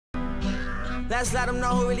Let's let them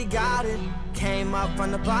know who really got it. Came up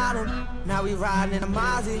from the bottom, now we riding in a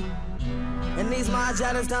Mozzie. And these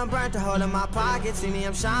Margellas done burnt a hole in my pocket. See me,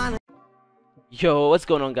 I'm shining. Yo, what's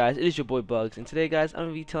going on, guys? It is your boy Bugs, and today, guys, I'm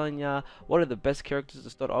gonna be telling y'all what are the best characters to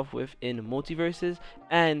start off with in Multiversus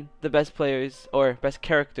and the best players or best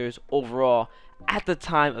characters overall at the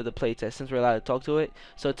time of the playtest, since we're allowed to talk to it.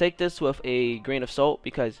 So take this with a grain of salt,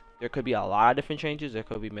 because there could be a lot of different changes. There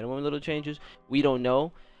could be minimum little changes. We don't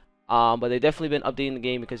know, but they've definitely been updating the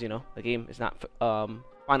game because, you know, the game is not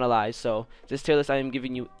finalized. So this tier list I am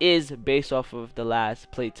giving you is based off of the last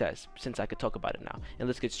playtest, since I could talk about it now. And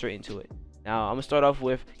let's get straight into it. Now, I'm going to start off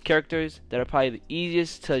with characters that are probably the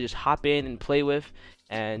easiest to just hop in and play with.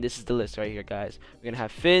 And this is the list right here, guys. We're going to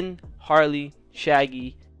have Finn, Harley,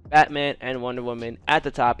 Shaggy, Batman, and Wonder Woman at the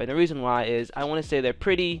top. And the reason why is I want to say they're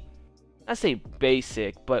pretty, I say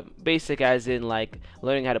basic, but basic as in like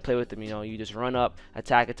learning how to play with them. You know, you just run up,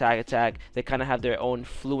 attack, attack, attack. They kind of have their own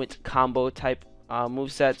fluent combo type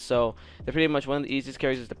moveset. So they're pretty much one of the easiest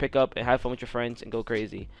characters to pick up and have fun with your friends and go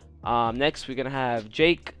crazy. Next, we're going to have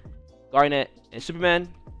Jake, Garnet, and Superman.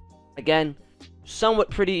 Again, somewhat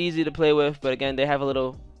pretty easy to play with, but again, they have a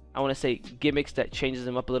little, I want to say, gimmicks that changes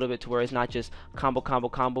them up a little bit to where it's not just combo, combo,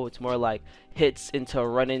 combo. It's more like hits into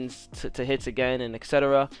run-ins to hits again and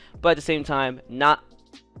etc. But at the same time, not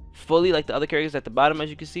fully like the other characters at the bottom, as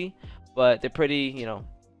you can see, but they're pretty, you know,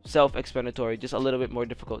 self-explanatory, just a little bit more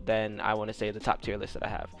difficult than I want to say the top tier list that I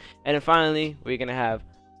have. And then finally, we're gonna have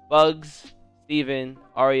Bugs, Steven,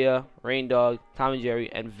 Arya, Rain Dog, Tom and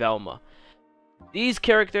Jerry, and Velma. These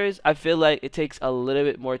characters, I feel like it takes a little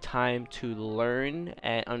bit more time to learn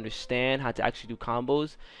and understand how to actually do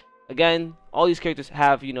combos. Again, all these characters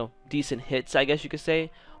have, you know, decent hits, I guess you could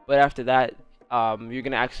say, but after that, you're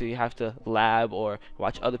gonna actually have to lab or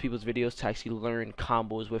watch other people's videos to actually learn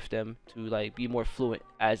combos with them to like be more fluent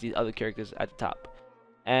as these other characters at the top.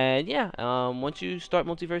 And yeah, once you start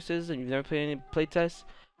Multiversus and you've never played any playtests,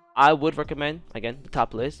 I would recommend, again, the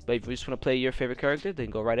top list, but if you just want to play your favorite character, then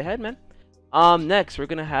go right ahead, man. Next, we're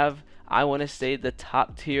going to have, I want to say, the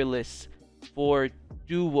top tier list for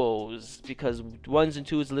duos, because ones and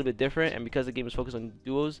twos is a little bit different, and because the game is focused on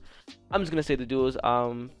duos, I'm just going to say the duos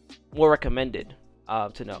more recommended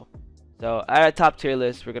to know. So, at our top tier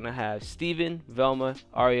list, we're going to have Steven, Velma,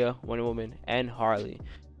 Arya, Wonder Woman, and Harley.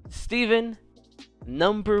 Steven,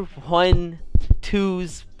 number one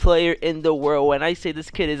twos player in the world. When I say this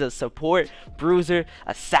kid is a support, bruiser,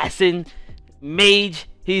 assassin, mage,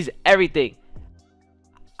 he's everything.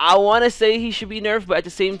 I want to say he should be nerfed, but at the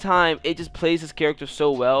same time, it just plays his character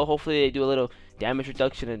so well. Hopefully they do a little damage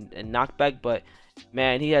reduction and knockback, but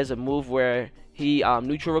man, he has a move where he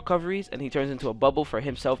neutral recoveries and he turns into a bubble for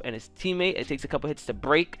himself and his teammate. It takes a couple hits to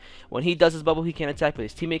break. When he does his bubble, he can't attack, but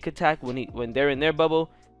his teammate can attack when they're in their bubble.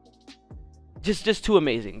 Just too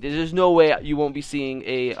amazing. There's no way you won't be seeing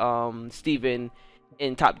a Steven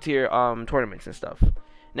in top tier tournaments and stuff.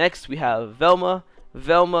 Next, we have Velma.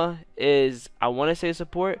 Velma is, I want to say, a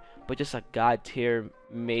support, but just a god tier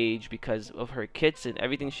mage because of her kits and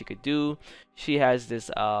everything she could do. She has this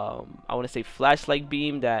I want to say flashlight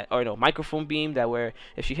beam that, or no, microphone beam that where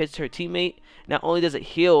if she hits her teammate, not only does it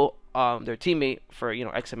heal their teammate for, you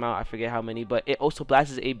know, X amount, I forget how many, but it also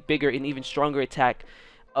blasts a bigger and even stronger attack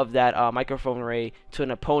of that microphone ray to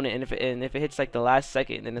an opponent, and if it hits like the last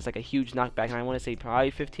second, then it's like a huge knockback, and I want to say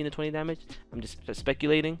probably 15 to 20 damage. I'm just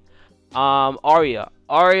speculating. Arya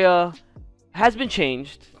has been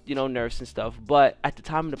changed, you know, nerfs and stuff, but at the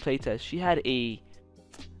time of the playtest, she had a,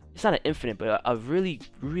 it's not an infinite, but a really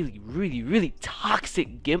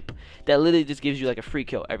toxic gimp that literally just gives you like a free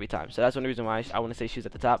kill every time. So that's one reason why I want to say she's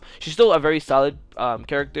at the top. She's still a very solid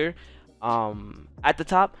character at the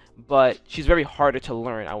top, but she's very harder to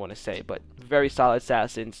learn, I want to say, but very solid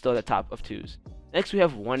assassin, still at the top of twos. Next, we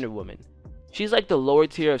have Wonder Woman. She's like the lower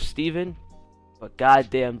tier of Steven, but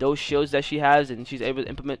goddamn, those shields that she has and she's able to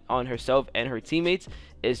implement on herself and her teammates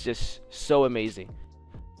is just so amazing.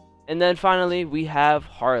 And then finally, we have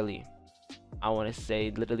Harley. I want to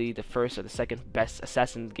say literally the first or the second best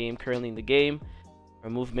assassin in the game currently in the game. Her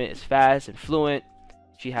movement is fast and fluent.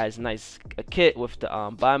 She has nice kit with the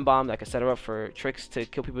bomb that can set her up for tricks to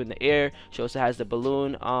kill people in the air. She also has the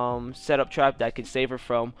balloon setup trap that can save her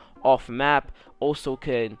from off map. Also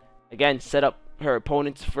can, again, set up her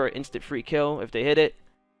opponents for instant free kill if they hit it.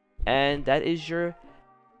 And that is your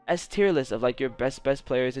S tier list of like your best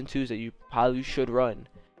players and twos that you probably should run.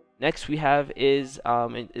 Next we have is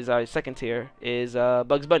our second tier is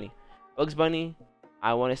Bugs Bunny. Bugs Bunny,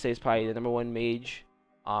 I want to say, is probably the number one mage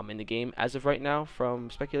in the game as of right now, from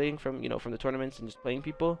speculating from, you know, from the tournaments and just playing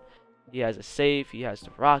people. He has a safe, he has the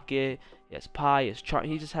rocket, He has Pi, he has Charm.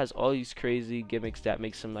 He just has all these crazy gimmicks that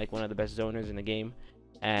makes him like one of the best zoners in the game,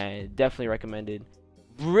 and definitely recommended.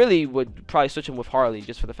 Really would probably switch him with Harley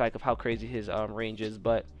just for the fact of how crazy his range is,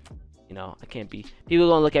 but you know, I can't be. People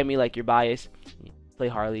gonna look at me like you're biased. Play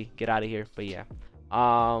Harley, get out of here. But yeah,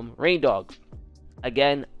 Rain Dog.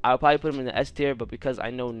 Again, I'll probably put him in the S tier, but because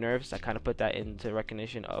I know nerfs, I kind of put that into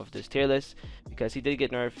recognition of this tier list because he did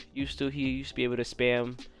get nerfed. He used to be able to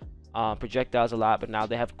spam projectiles a lot, but now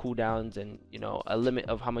they have cooldowns and, you know, a limit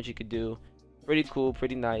of how much you could do. Pretty cool,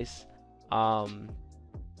 pretty nice.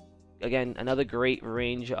 Again, another great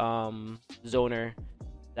range zoner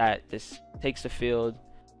that just takes the field.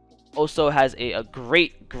 Also has a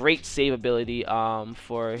great save ability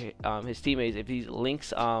for his teammates if he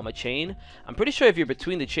links a chain. I'm pretty sure if you're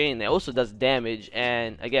between the chain, it also does damage.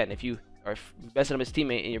 And again, if you are messing up his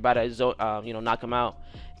teammate and you're about to you know, knock him out,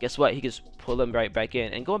 guess what? He can just pull them right back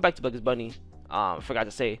in. And going back to Bugs Bunny, forgot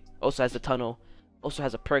to say, also has the tunnel. Also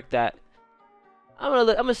has a perk that I'm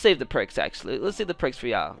gonna save the perks actually. Let's save the perks for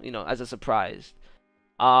y'all, you know, as a surprise.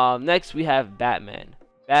 Next we have Batman.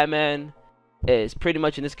 Batman is pretty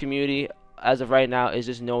much in this community as of right now is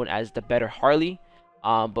just known as the better Harley,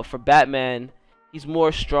 but for Batman, he's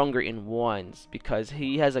more stronger in ones because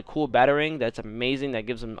he has a cool battering that's amazing, that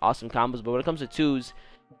gives him awesome combos. But when it comes to twos,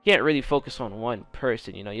 you can't really focus on one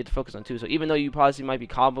person, you know, you have to focus on two. So even though you possibly might be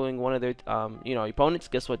comboing one of their you know, opponents,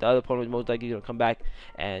 guess what? The other opponent is most likely going to come back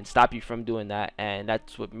and stop you from doing that, and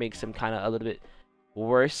that's what makes him kind of a little bit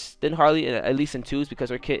worse than Harley, at least in twos,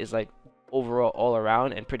 because her kit is like overall all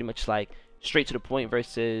around and pretty much like straight to the point,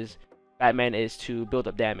 versus Batman is to build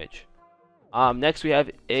up damage. Next we have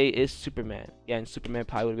A is Superman. Again, Superman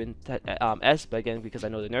probably would have been S, but again, because I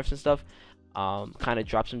know the nerfs and stuff, kind of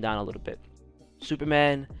drops him down a little bit.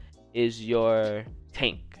 Superman is your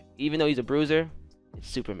tank. Even though he's a bruiser, it's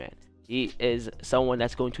Superman. He is someone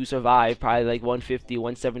that's going to survive probably like 150,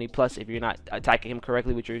 170 plus if you're not attacking him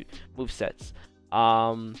correctly with your movesets.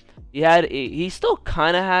 He still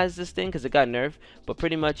kind of has this thing because it got nerfed, but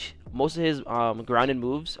pretty much most of his grounded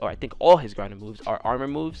moves, or I think all his grounded moves, are armor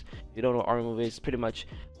moves. If you don't know what armor move is, pretty much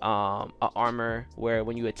a armor where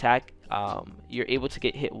when you attack, you're able to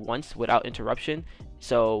get hit once without interruption.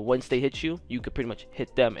 So once they hit you, you could pretty much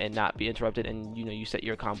hit them and not be interrupted, and you know, you set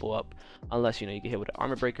your combo up, unless you know you get hit with an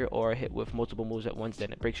armor breaker or hit with multiple moves at once,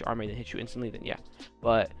 then it breaks your armor and then hits you instantly, then yeah.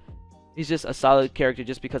 But he's just a solid character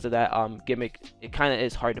just because of that gimmick. It kind of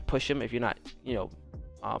is hard to push him if you're not, you know,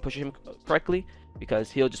 pushing him correctly, because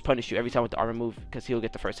he'll just punish you every time with the armor move because he'll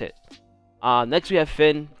get the first hit. Next we have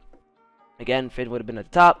Finn. Again, Finn would have been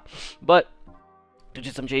at the top, but due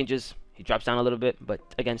to some changes, he drops down a little bit. But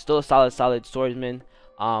again, still a solid swordsman.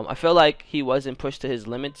 I feel like he wasn't pushed to his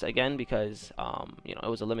limits again because you know, it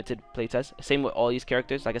was a limited playtest. Same with all these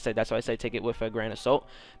characters. Like I said, that's why I say take it with a grain of salt,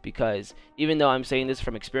 because even though I'm saying this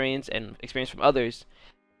from experience and experience from others,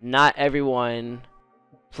 not everyone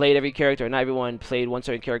played every character, or not everyone played one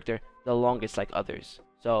certain character the longest like others.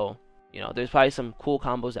 So you know, there's probably some cool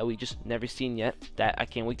combos that we just never seen yet that I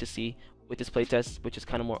can't wait to see with this playtest, which is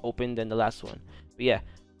kind of more open than the last one. But yeah,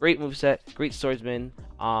 great moveset, great swordsman.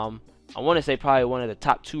 I want to say probably one of the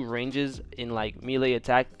top 2 ranges in like melee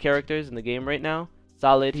attack characters in the game right now.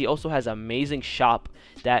 Solid. He also has amazing shop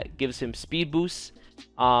that gives him speed boosts,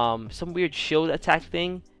 some weird shield attack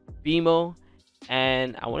thing, BMO,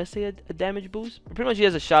 and I want to say a damage boost. But pretty much he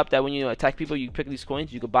has a shop that when you attack people, you pick these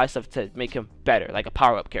coins, you can buy stuff to make him better, like a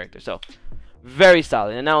power up character. So very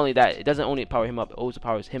solid. And not only that, it doesn't only power him up, it also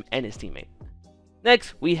powers him and his teammate.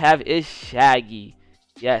 Next we have is Shaggy.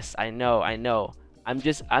 Yes, I know.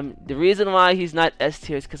 The reason why he's not S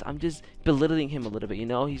tier is because I'm just belittling him a little bit, you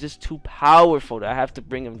know? He's just too powerful that I have to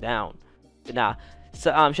bring him down. But nah.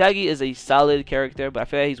 So, Shaggy is a solid character, but I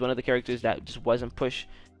feel like he's one of the characters that just wasn't pushed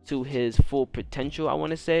to his full potential, I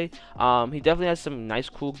want to say. He definitely has some nice,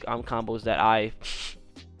 cool combos that I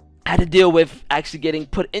had to deal with actually getting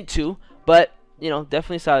put into, but you know,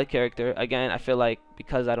 definitely a solid character. Again, I feel like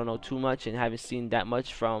because I don't know too much and haven't seen that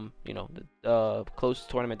much from, you know, the close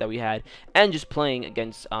tournament that we had, and just playing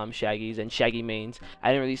against Shaggies and Shaggy mains, I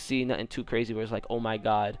didn't really see nothing too crazy where it's like, oh my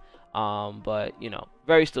god. But you know,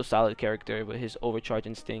 very still solid character with his overcharge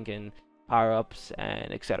instinct and power-ups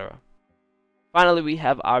and etc. Finally, we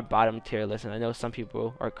have our bottom tier list, and I know some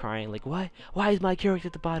people are crying like, why is my character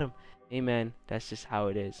at the bottom? Hey man, that's just how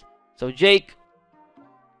it is. So Jake,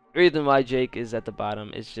 the reason why Jake is at the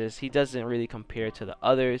bottom is just he doesn't really compare to the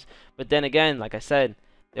others. But then again, like I said,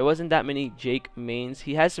 there wasn't that many Jake mains.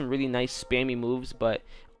 He has some really nice spammy moves, but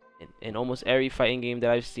in almost every fighting game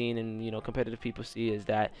that I've seen and, you know, competitive people see, is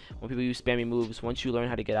that when people use spammy moves, once you learn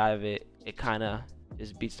how to get out of it, it kind of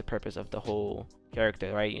just beats the purpose of the whole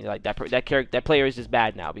character, right? You know, like that player is just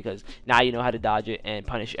bad now because now you know how to dodge it and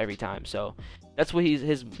punish every time. So that's what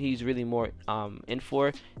he's really more in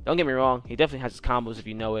for. Don't get me wrong, he definitely has his combos if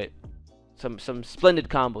you know it. Some splendid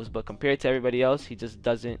combos, but compared to everybody else, he just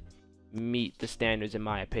doesn't meet the standards in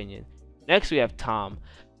my opinion. Next we have Tom.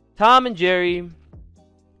 Tom and Jerry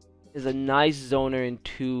is a nice zoner in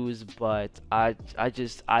twos, but I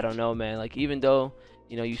don't know, man. Like, even though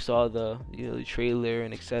you saw the the trailer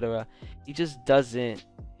and etc., he just doesn't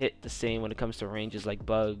hit the same when it comes to ranges like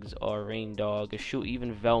Bugs or Rain Dog or shoot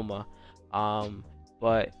even Velma.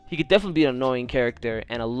 But he could definitely be an annoying character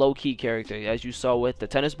and a low-key character, as you saw with the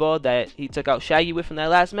tennis ball that he took out Shaggy with from that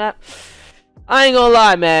last map. I ain't gonna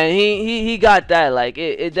lie, man. He got that. Like,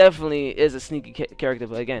 it definitely is a sneaky character,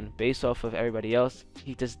 but again, based off of everybody else,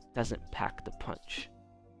 he just doesn't pack the punch.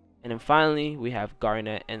 And then finally, we have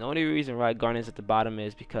Garnet, and the only reason why Garnet's at the bottom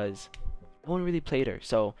is because no one really played her,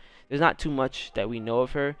 so there's not too much that we know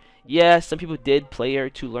of her. Yeah, some people did play her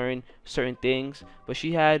to learn certain things, but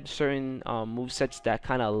she had certain movesets that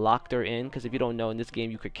kind of locked her in, because if you don't know, in this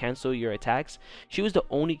game you could cancel your attacks. She was the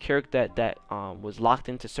only character that was locked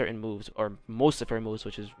into certain moves, or most of her moves,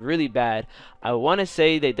 which is really bad. I want to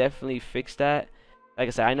say they definitely fixed that. Like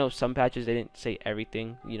I said, I know some patches they didn't say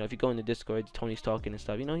everything. If you go in the Discord, Tony's talking and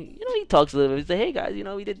stuff. He talks a little bit. He's like, hey guys,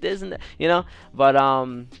 we did this and that. But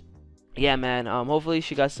yeah, man. Hopefully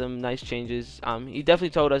she got some nice changes. He definitely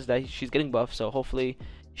told us that she's getting buffed, so hopefully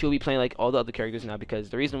she'll be playing like all the other characters now. Because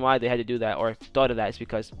the reason why they had to do that or thought of that is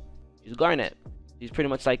because she's Garnet. She's pretty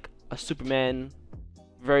much like a Superman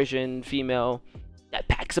version female that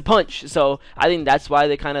packs a punch. So I think that's why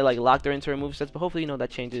they kind of like locked her into her movesets. But hopefully, that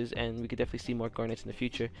changes, and we could definitely see more Garnets in the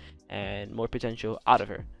future and more potential out of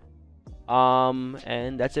her.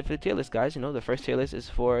 And that's it for the tier list, guys. The first tier list is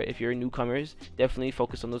for if you're newcomers. Definitely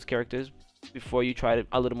focus on those characters before you try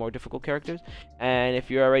a little more difficult characters. And if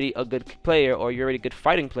you're already a good player, or you're already a good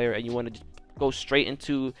fighting player, and you want to just go straight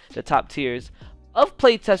into the top tiers of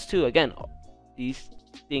Playtest 2, again, these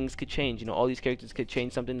things could change. All these characters could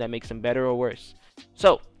change something that makes them better or worse.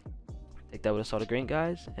 So take that with a salt of grain,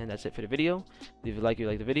 guys, and that's it for the video. Leave a like if you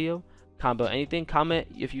like the video. Comment about anything. Comment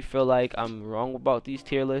if you feel like I'm wrong about these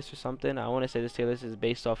tier lists or something. I want to say this tier list is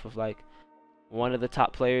based off of like one of the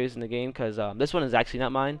top players in the game, because this one is actually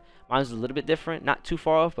not mine. Mine's a little bit different, not too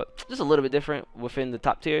far off, but just a little bit different within the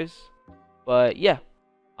top tiers. But yeah,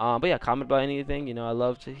 comment about anything. I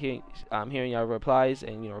love to hear hearing y'all replies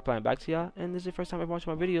and replying back to y'all. And this is the first time I've watched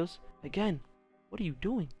my videos. Again, what are you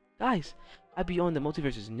doing, guys? I be on the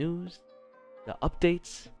Multiversus news, the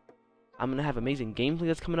updates. I'm gonna have amazing gameplay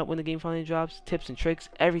that's coming up when the game finally drops, tips and tricks,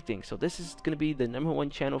 everything. So this is gonna be the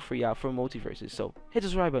 #1 channel for y'all for Multiversus. So hit the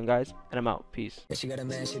subscribe button, guys, and I'm out. Peace. Yeah, she got a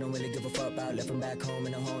man, she don't really give a fuck about. Left him back home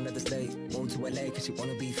in a whole nother state. Moved to LA cause she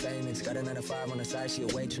wanna be famous. Got a 9 to 5 on the side, she a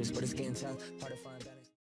waitress, but it's getting tough, hard to find out.